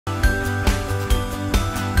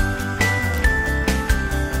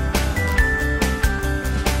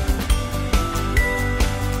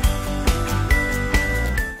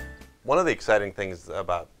One of the exciting things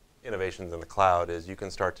about innovations in the cloud is you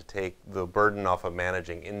can start to take the burden off of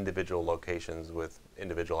managing individual locations with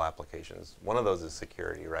individual applications. One of those is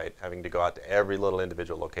security, right? Having to go out to every little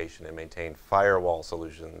individual location and maintain firewall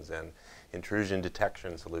solutions and intrusion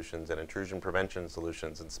detection solutions and intrusion prevention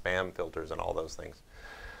solutions and spam filters and all those things.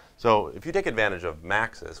 So if you take advantage of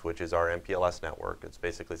Maxis, which is our MPLS network, it's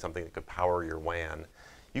basically something that could power your WAN,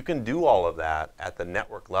 you can do all of that at the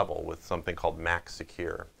network level with something called Max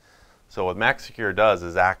Secure. So what Max Secure does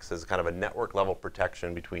is acts as kind of a network level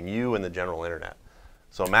protection between you and the general internet.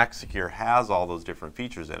 So Max Secure has all those different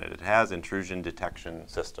features in it. It has intrusion detection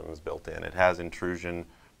systems built in. It has intrusion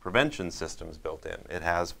prevention systems built in. It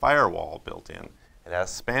has firewall built in. It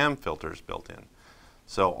has spam filters built in.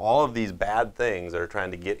 So all of these bad things that are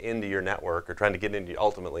trying to get into your network or trying to get into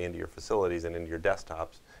ultimately into your facilities and into your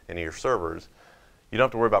desktops and your servers, you don't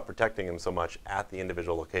have to worry about protecting them so much at the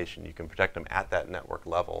individual location. You can protect them at that network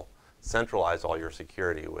level. Centralize all your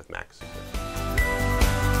security with Max Secure.